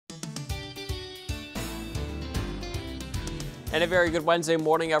And a very good Wednesday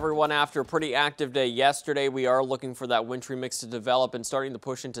morning, everyone. After a pretty active day yesterday, we are looking for that wintry mix to develop and starting to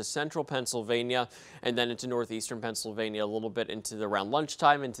push into central Pennsylvania and then into northeastern Pennsylvania a little bit into around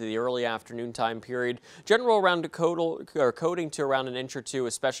lunchtime, into the early afternoon time period. General around coating to around an inch or two,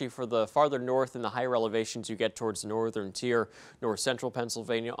 especially for the farther north and the higher elevations you get towards the northern tier, north central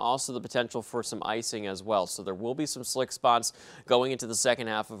Pennsylvania. Also the potential for some icing as well. So there will be some slick spots going into the second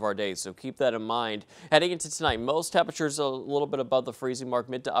half of our day. So keep that in mind. Heading into tonight, most temperatures a little bit above the freezing mark,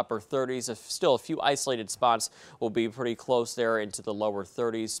 mid to upper 30s. Still a few isolated spots will be pretty close there into the lower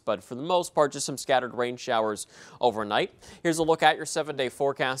 30s, but for the most part, just some scattered rain showers overnight. Here's a look at your 7-day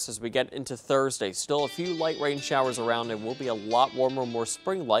forecast as we get into Thursday. Still a few light rain showers around. It will be a lot warmer, more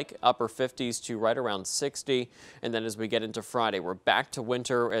spring-like, upper 50s to right around 60. And then as we get into Friday, we're back to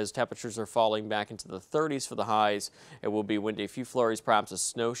winter as temperatures are falling back into the 30s for the highs. It will be windy, a few flurries, perhaps a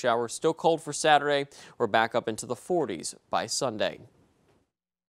snow shower. Still cold for Saturday. We're back up into the 40s by Sunday.